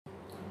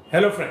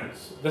Hello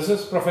friends, this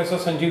is Professor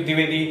Sanjeev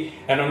Dwivedi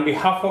and on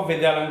behalf of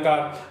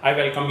Vidyalankar, I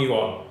welcome you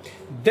all.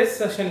 This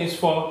session is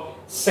for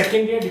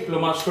second year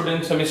diploma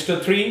student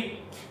semester 3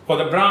 for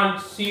the branch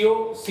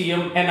CO,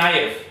 CM and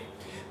IF.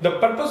 The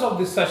purpose of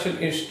this session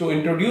is to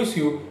introduce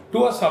you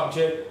to a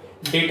subject,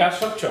 data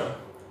structure.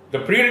 The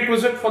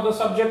prerequisite for the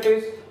subject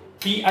is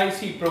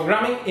PIC,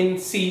 Programming in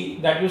C,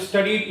 that you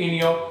studied in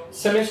your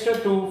semester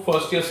 2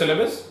 first year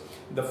syllabus.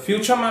 The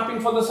future mapping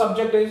for the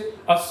subject is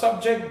a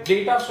subject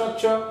data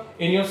structure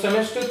in your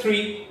semester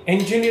 3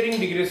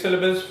 engineering degree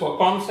syllabus for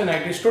comms and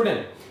IT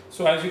student.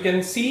 So as you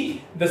can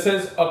see, this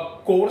is a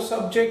core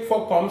subject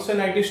for comms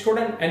and IT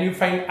student, and you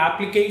find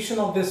application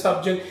of this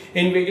subject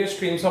in various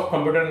streams of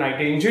computer and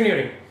IT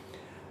engineering.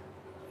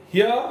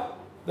 Here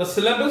the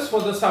syllabus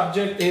for the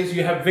subject is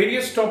you have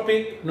various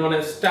topics known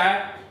as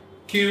stack,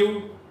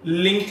 queue,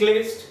 linked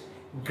list,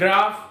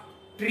 graph,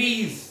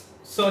 trees,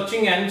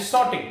 searching and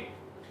sorting.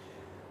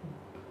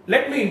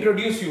 Let me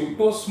introduce you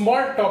to a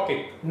small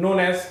topic known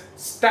as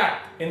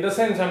stack. In the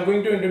sense, I'm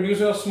going to introduce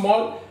you a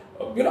small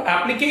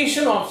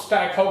application of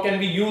stack. How can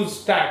we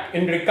use stack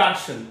in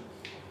recursion?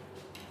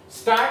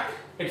 Stack,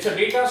 it's a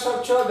data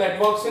structure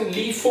that works in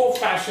LIFO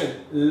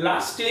fashion.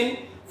 Last in,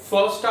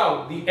 first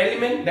out. The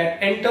element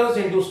that enters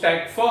into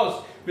stack first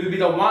will be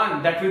the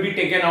one that will be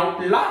taken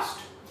out last.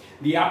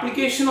 The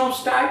application of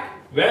stack,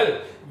 well,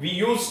 we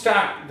use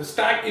stack. The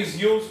stack is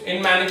used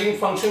in managing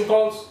function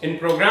calls in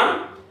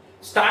program.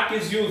 Stack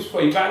is used for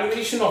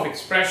evaluation of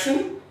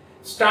expression.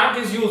 Stack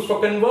is used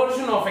for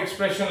conversion of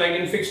expression like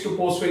infix to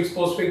postfix,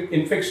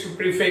 infix to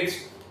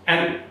prefix,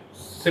 and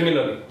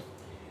similarly.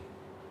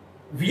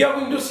 We are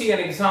going to see an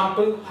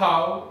example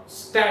how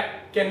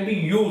stack can be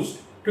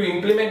used to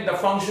implement the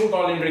function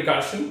call in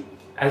recursion.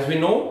 As we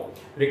know,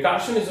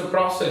 recursion is a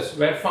process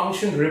where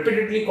function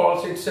repeatedly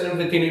calls itself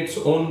within its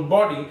own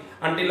body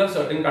until a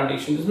certain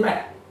condition is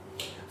met.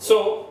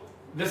 So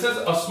this is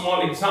a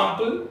small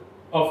example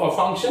of a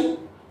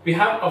function. We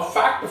have a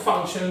fact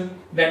function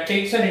that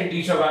takes an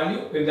integer value.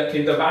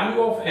 If the value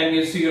of n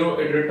is 0,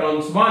 it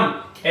returns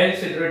 1,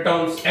 else it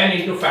returns n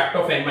into fact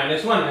of n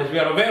minus 1, as we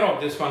are aware of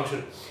this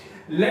function.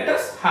 Let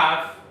us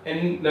have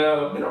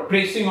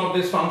tracing of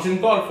this function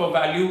call for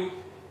value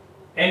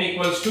n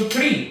equals to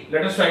 3.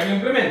 Let us try to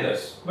implement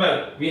this.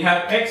 Well, we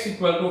have x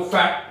equal to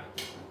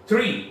fact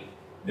 3.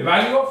 The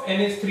value of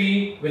n is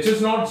 3, which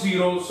is not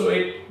 0, so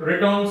it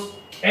returns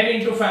n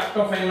into fact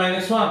of n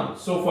minus 1.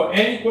 So for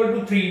n equal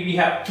to 3, we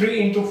have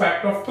 3 into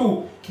fact of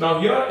 2. Now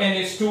here n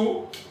is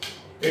 2,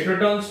 it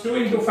returns 2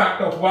 into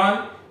fact of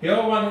 1.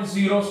 Here 1 is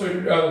 0,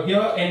 so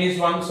here n is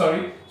 1,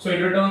 sorry. So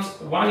it returns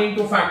 1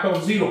 into fact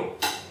of 0.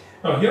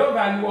 Now here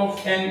value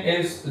of n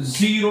is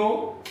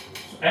 0.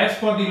 As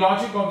per the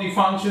logic of the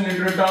function, it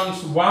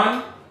returns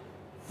 1.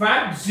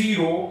 Fact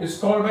 0 is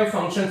called by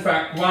function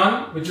fact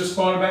 1, which is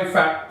called by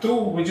fact 2,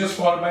 which is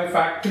called by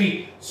fact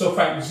 3. So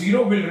fact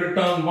 0 will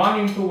return 1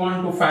 into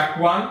 1 to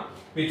fact 1,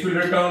 which will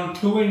return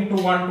 2 into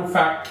 1 to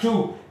fact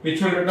 2, which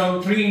will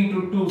return 3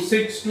 into 2,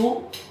 6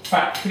 to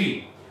fact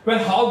 3. Well,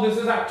 how this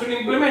is actually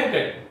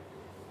implemented?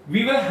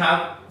 We will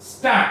have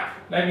stack.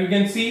 Like you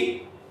can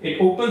see,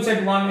 it opens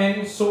at one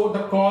end. So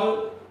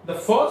the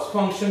first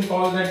function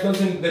call that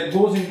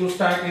goes into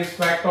stack is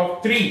fact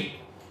of 3.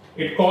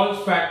 It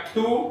calls fact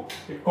 2,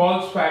 it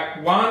calls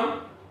fact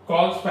 1,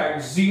 calls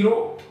fact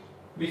 0,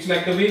 which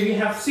like the way we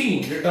have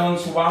seen,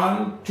 returns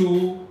 1,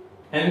 2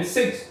 and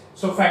 6.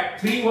 So fact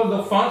 3 was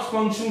the first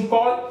function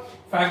call,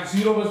 fact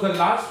 0 was the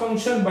last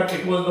function, but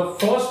it was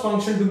the first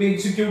function to be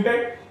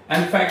executed,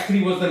 and fact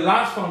 3 was the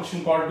last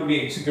function call to be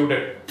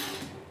executed.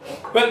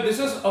 Well, this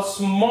is a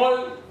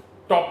small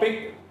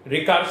topic,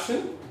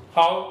 recursion,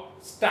 how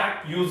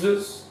stack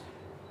uses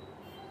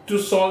to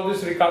solve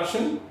this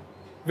recursion.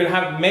 We'll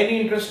have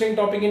many interesting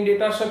topics in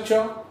data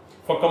structure.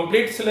 For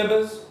complete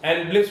syllabus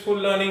and blissful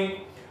learning,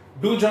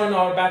 do join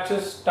our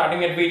batches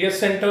starting at various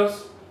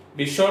centers.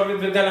 Be sure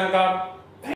with Vidyalankar,